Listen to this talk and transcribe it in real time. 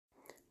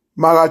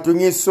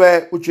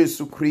Makadunyiswe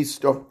uJesu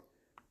Kristo.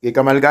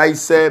 Ngegama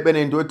likayise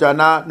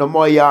benendodana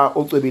nomoya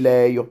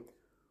ocwebileyo.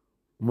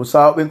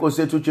 Umusa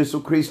wenkosi yethu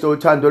uJesu Kristo,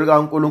 uthando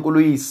likaNkulunkulu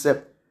uyise,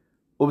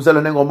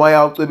 ubuzalwane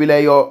ngomoya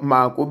ocwebileyo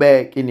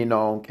makube kini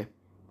nonke.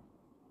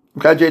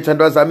 Mhlanje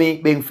ithandwa zami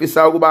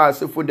bengifisa ukuba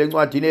sifunde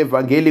encwadini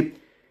evangeli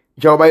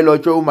njengoba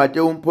ilotshwe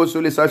uMateyu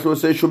umphostoli isahluko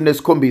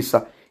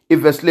se-17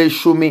 ivesi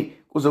le-10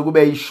 kuze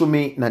kube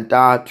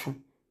 13.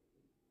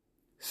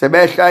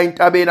 Sebehla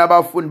intabeni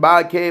abafundi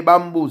bakhe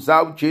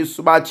bambuza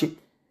uJesu bathi,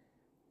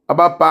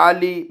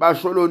 ababhali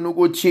basholona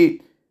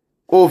ukuthi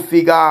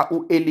kofika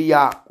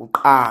uEliya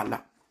kuqala.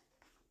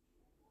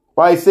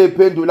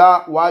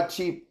 Wayesephendula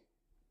wathi,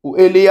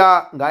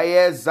 uEliya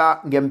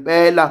ngayeza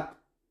ngempela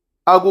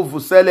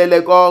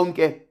akuvuselele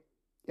konke.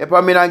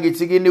 Kepha mina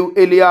ngithi kini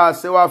uEliya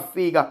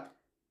sewafika,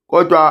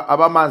 kodwa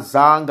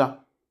abamazanga,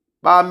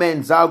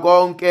 bamenza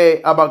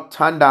konke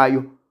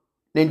abakuthandayo.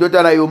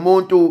 Nendodana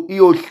yomuntu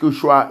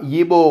iyohlushwa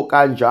yibo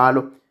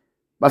kanjalo.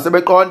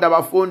 Basebeqonda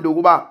abafundi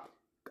ukuba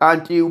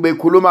kanti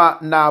ubekhuluma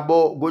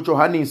nabo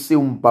ngoJohanesi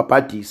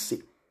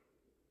umbhaphatisi.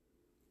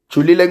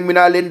 Julile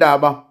kumina le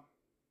ndaba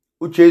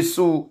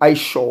uJesu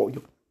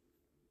ayishoyo.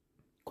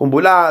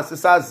 Khumbula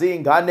sisazi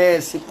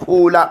ingane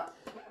sikhula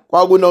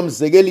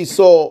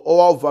kwakunomzekeliso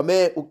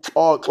owavame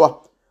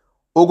ukuxoxwa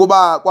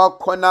ukuba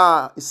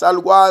kwakhona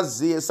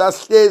isalukwazi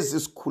esasihlezi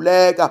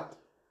sikhuleka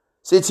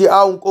sithi,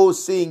 awu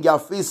Nkosi,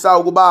 ngiyafisa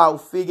ukuba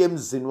ufike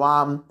emzini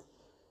wami.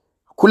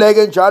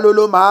 Khuleke njalo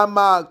lo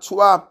mama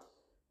kuthiwa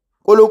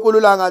uNkulunkulu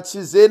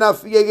langathizeni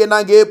afike ke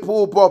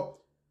nangephupho,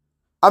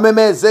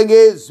 amemeze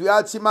ngezwi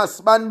athi,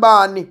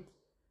 masibanibani,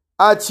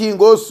 athi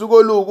ngosuku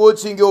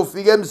olukuthi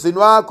ngiyofika emzini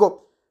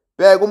wakho,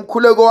 bheka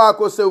umkhuleko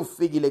wakho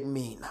sewufikile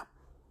kumina.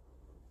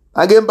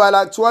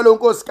 Angembala kuthiwa lo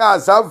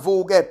nkosikazi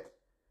avuke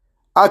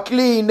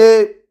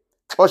akline,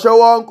 xoshe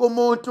wonke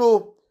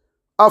umuntu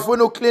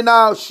afuna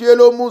uklina, ushiye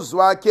lo muzi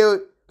wakhe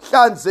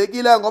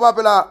hlanzekile, ngoba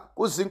phela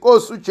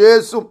kuzinkosi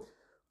uJesu,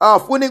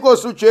 afuna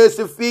inkosi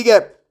uJesu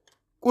ifike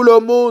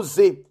kulo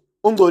muzi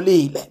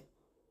ungcolile.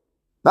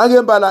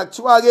 Nangembala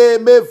kuthiwa ke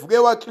mevuke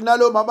waklina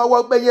lo mama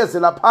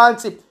kwakubenyezela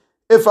phansi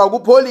efaka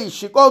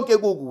upolishi, konke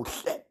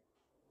kukuhle.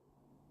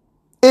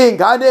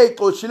 Ingane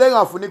eyixoshile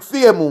engafuni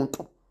kufike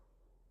umuntu,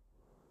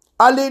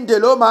 alinde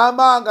lo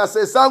mama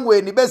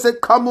ngasesangweni bese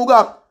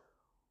kuqhamuka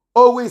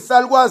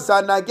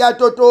okuyisalukazana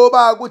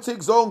kuyatotoba ukuthi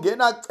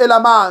kuzongena kucela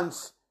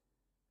amanzi.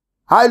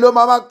 Hayi lo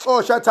mama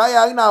kuxosha athi hayi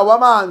anginawo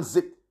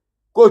amanzi,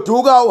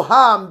 goduka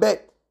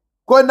uhambe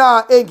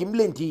khona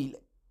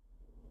engimlindile.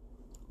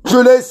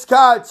 Kule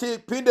isikhathi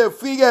kuphinde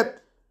kufike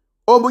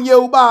omunye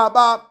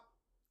ubaba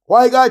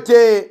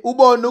wayekade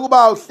ubona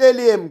ukuba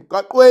uhleli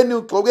emgaqweni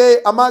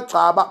ugcoke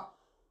amagcaba.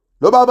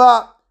 Lo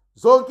baba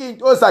zonke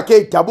into zakhe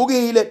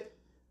idabukile,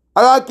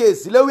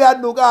 akagezile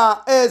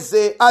uyanuka,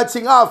 eze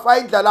athi ngafa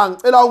indlala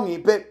ngicela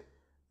ungiphe.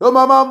 Lo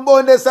mama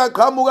mbone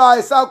esaqhamuka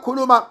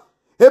esakhuluma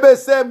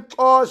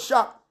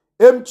ebesemxosha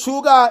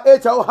emthuka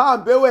ethi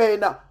awuhambe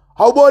wena,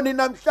 awuboni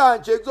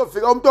namhlanje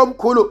kuzofika umuntu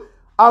omkhulu,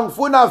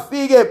 angifuna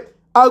afike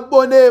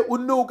akubone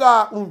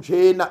unuka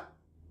unjena.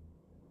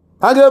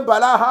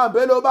 Angembala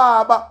ahambe lo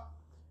baba,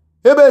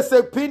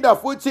 ebese kuphinda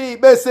futhi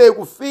bese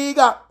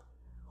kufika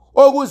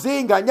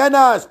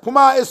okuzinganyana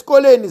ziphuma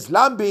esikoleni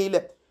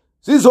zilambile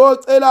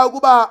zizocela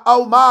ukuba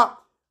awuma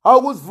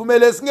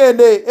awukuzivumele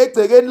singene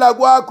egcekeni la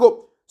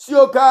kwakho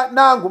siyokha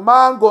nangu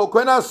mango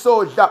khona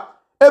sodla.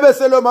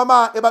 Ebese lo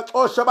mama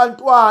ebaxosha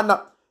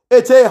abantwana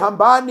ethe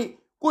hambani,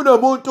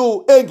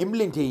 kunomuntu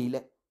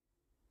engimlindile.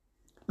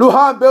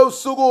 Luhambe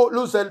usuku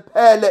luze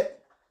liphele,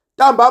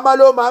 ntambama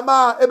lo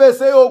mama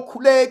ebese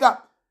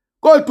yokhuleka,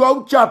 kodwa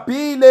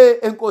ujabhile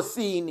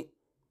enkosini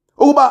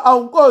ukuba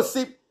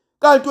awunkosi,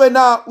 kanti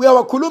wena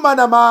uyawakhuluma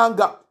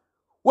namanga,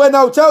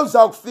 wena uthe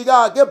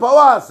uzakufika kepha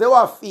waze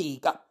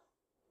wafika.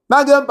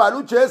 Nangembala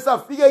uJesu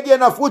afike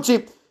kuyena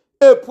futhi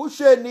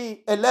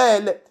ephusheni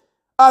elele,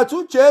 athi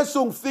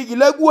uJesu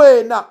ngifikile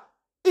kuwena,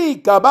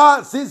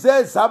 igaba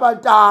zize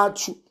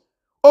zabantathu.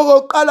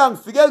 Okokuqala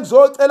ngifike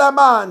ngizocela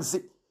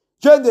amanzi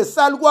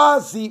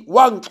njengesalukwazi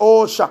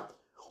wangixosha.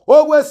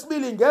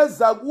 Okwesibili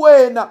ngeza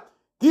kuwena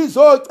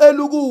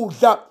ngizocela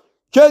ukudla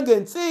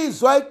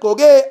njengensizwa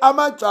egqoke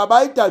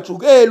amagcaba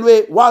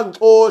idatshukelwe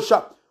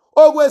wangixosha.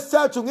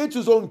 Okwesithathu ngithi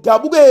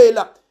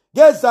uzongidabukela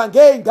ngeza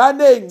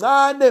ngey'ngane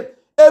ey'ncane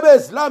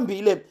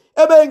ebezilambile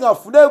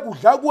ebey'ngafune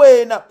kudla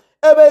kuwena,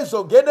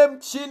 ebezongena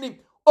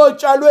emthini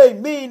otshalwe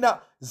yimina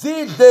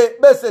zidle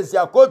bese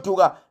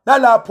ziyagoduka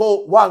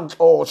nalapho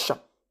wangixosha.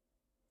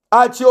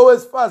 Athi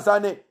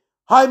owesifazane,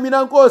 hayi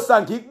mina Nkosi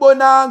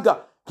angikubonanga,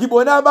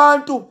 ngibona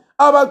abantu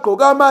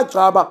abagqoka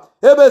amagcaba.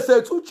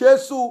 Ebesethi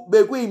uJesu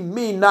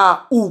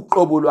bekuyimina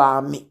uqobo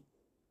lwami.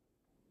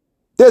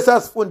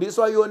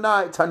 Desasifundiswa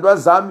yona ithandwa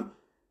zami,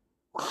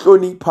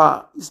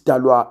 ukuhlonipha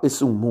isidalwa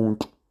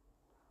esingumuntu.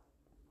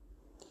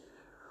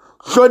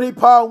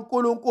 Hlonipha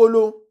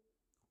uNkulunkulu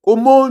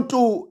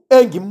kumuntu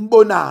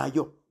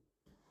engimbonayo.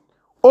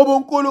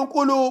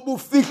 UNkulunkulu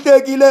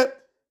bufihlekile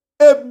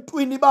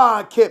ebuntwini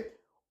bakhe,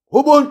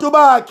 ubuntu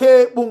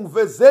bakhe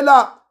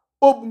bungivezela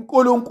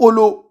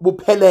ubuNkulunkulu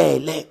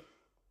buphelele.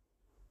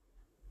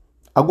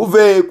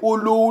 Akuve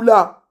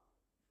kulula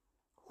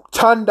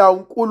ukuthanda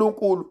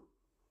uNkulunkulu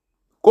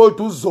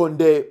kodwa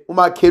uzonde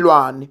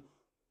umakhelwane.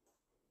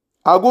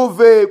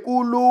 Akuve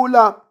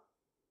kulula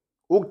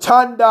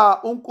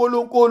ukuthanda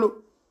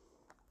uNkulunkulu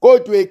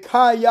kodwa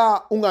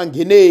ekhaya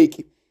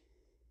ungangeneki.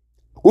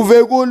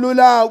 Kuve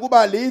kulula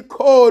ukuba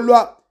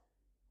likholwa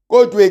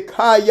kodwa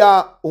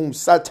ekhaya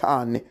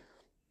ungusathane.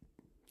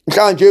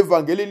 Mhlanje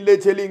evangelini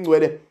lethu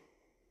elingcwele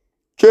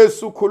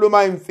Jesu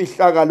ukhuluma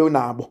imfihlakalo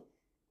nabo.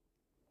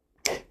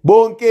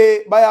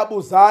 Bonke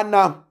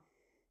bayabuzana,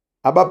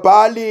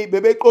 ababhali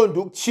bebeqonda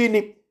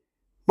ukuthini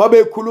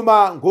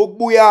mabekhuluma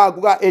ngokubuya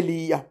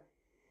kuka-Eliya.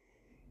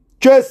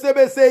 Jesu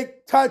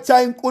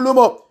beseyithatha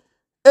inkulumo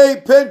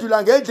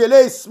eyiphendula ngendlela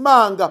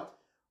eyisimanga,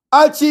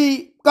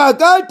 athi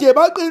kakade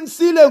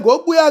baqinisile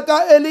ngokubuya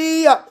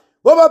ka-Eliya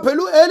ngoba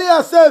phela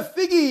u-Eliya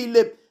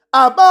sefikile,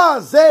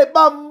 abaze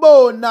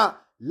bambona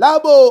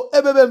labo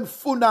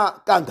ebebemfuna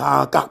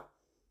kangaka.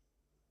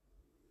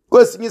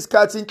 Kwesinye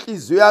isikhathi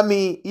inhliziyo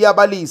yami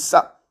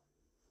iyabalisa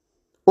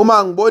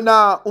uma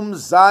ngibona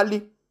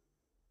umzali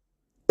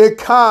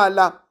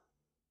ekhala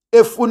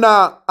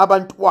efuna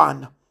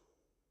abantwana,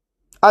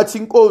 athi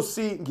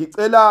Nkosi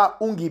ngicela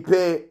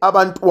ungiphe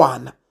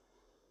abantwana,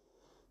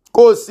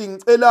 Nkosi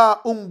ngicela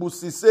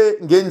ungibusise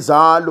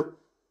ngenzalo.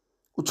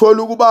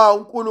 Uthola ukuba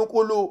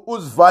uNkulunkulu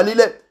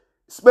uzivalile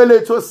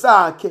isibeletho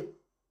sakhe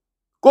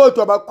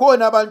kodwa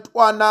bakhona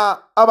abantwana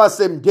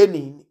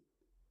abasemndenini.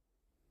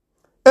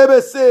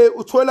 Ebese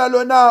uthola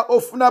lona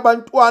ofuna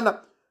abantwana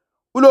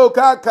ulokhu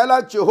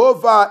akhala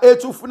Jehova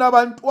ethi ufuna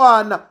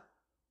abantwana,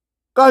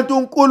 kanti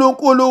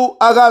uNkulunkulu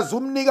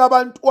akazumnika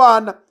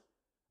abantwana.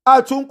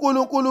 Athi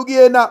uNkulunkulu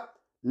kuyena,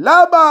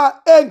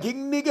 laba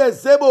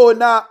engikunikeze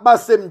bona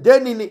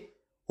basemndenini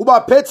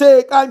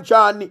ubaphethe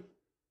kanjani?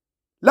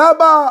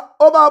 Laba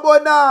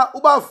obabona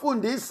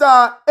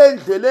ubafundisa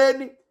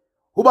endleleni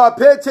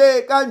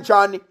ubaphethe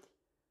kanjani?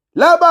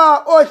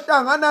 Laba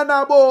ohlangana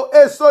nabo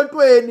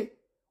esontweni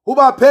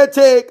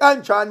ubaphethe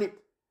kanjani?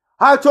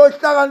 Athi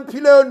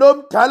ohlakaniphileyo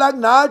nomdala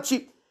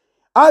kunathi,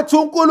 athi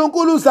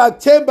uNkulunkulu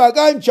uzakuthemba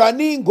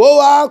kanjani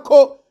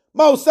ngowakho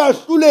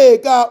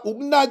mawusahluleka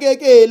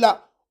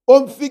ukunakekela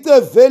omfice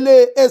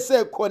vele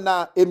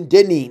esekhona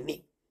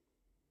emndenini.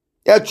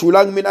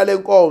 Yajula kumina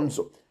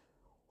lenkonzo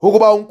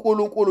ukuba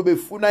uNkulunkulu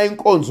befuna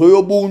inkonzo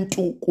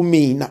yobuntu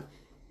kumina.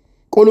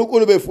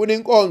 uNkulunkulu befuna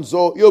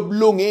inkonzo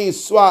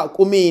yobulungiswa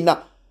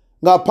kumina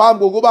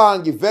ngaphambi kokuba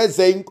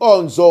ngiveze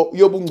inkonzo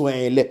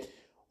yobungcwele.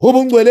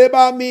 Ubungcwele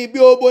bami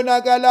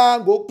buyobonakala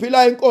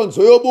ngokuphila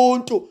inkonzo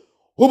yobuntu.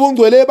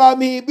 Ubungcwele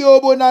bami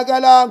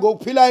buyobonakala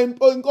ngokuphila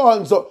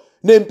inkonzo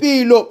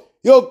nempilo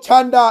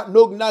yokuthanda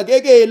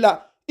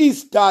nokunakekela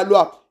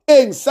isidalwa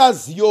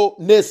engisaziyo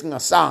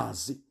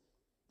nesingasazi.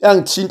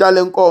 Yangithinta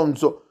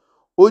lenkonzo.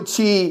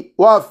 Uthi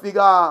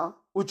wafika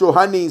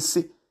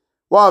uJohanisi,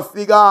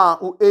 wafika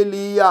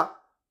uEliya,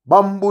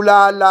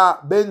 bambulala,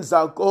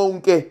 benza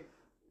konke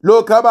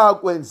lokho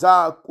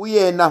abakwenza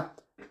kuyena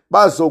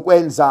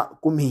bazokwenza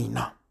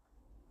kumina.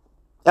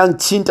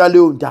 Yangithinta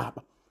leyo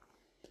ndaba.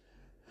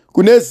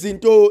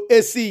 Kunezinto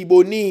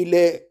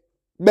esizibonile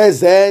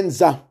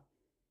bezenza,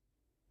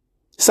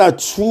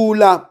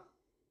 sathula,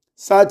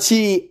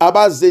 sathi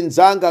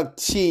abazenzanga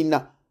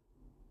kuthina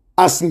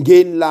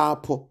asingeni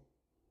lapho.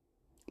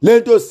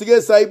 Lento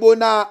sike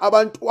sayibona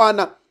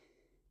abantwana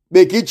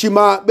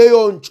begijima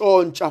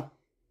beyontshontsha,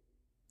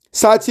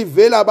 sathi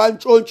vela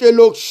abantshontshe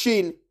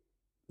lokishini,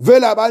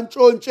 vela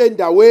abantshontshe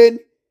endaweni,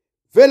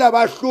 vela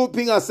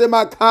abahluphi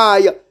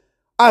ngasemakhaya,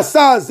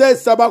 asaze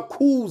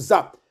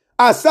sabakhuza,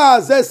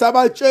 asaze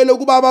sabatshela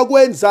ukuba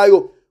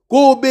abakwenzayo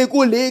kubi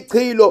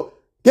kulichilo.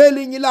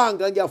 Ngelinye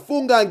ilanga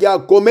ngiyafunga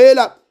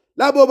ngiyagomela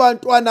labo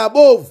bantwana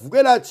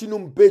bovukela thina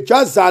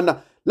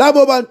umbhejazana,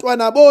 labo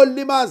bantwana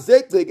bolimaza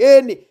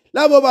egcekeni,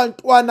 labo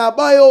bantwana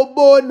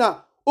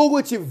bayobona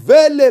ukuthi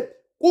vele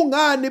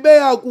kungani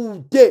beya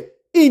kude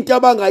into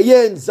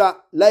abangayenza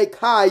la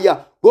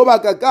ekhaya ngoba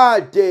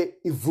kakade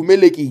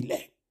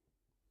ivumelekile.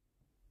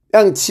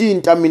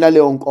 Yangithinta mina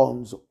leyo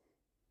nkonzo.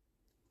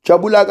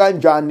 Jabula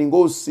kanjani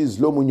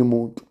ngosizi lomunye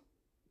umuntu?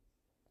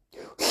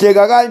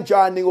 Hleka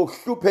kanjani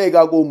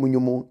ngokuhlupheka komunye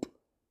umuntu?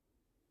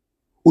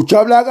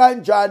 Ujabula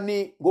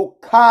kanjani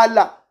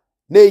ngokukhala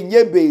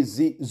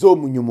nezinyembezi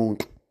zomunye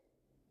umuntu?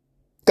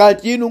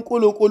 Kanti yini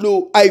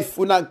uNkulunkulu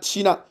ayifuna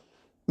kuthina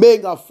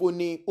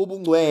bengafuni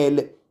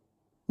ubungcwele,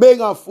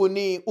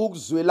 bengafuni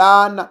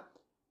ukuzwelana,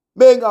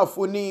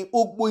 bengafuni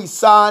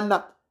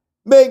ukubuyisana,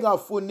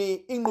 bengafuni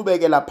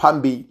inqubekela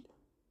phambili?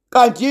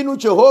 Kanti yini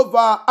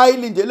uJehova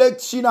ayilindele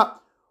kuthina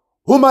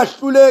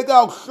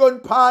umahluleka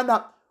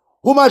ukuhloniphana,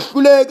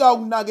 umahluleka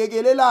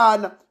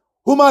ukunakekelelana,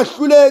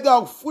 umahluleka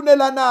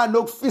ukufunelana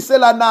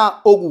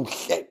nokufiselana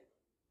okuhle?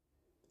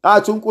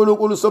 Athi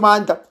uNkulunkulu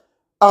somandla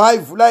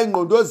akayivula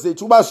ingqondo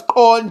zethu uba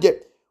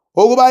siqonde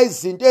ukuba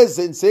izinto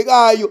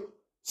ezenzekayo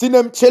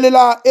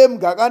zinemthelela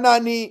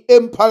emngakanani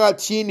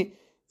emphakathini,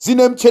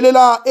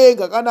 zinemthelela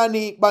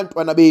engakanani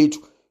kubantwana bethu.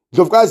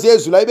 Ndlovukazi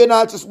yezulu ayibe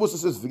nathi sibuso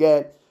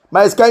sesivikele.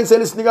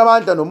 Mayisikhanyisele isinika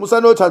amandla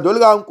nomusa nothando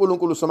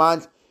likaNkulunkulu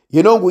somandla.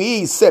 Yena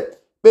onguyise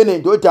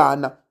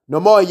benendodana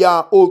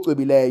nomoya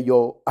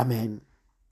ocwebileyo. Amen.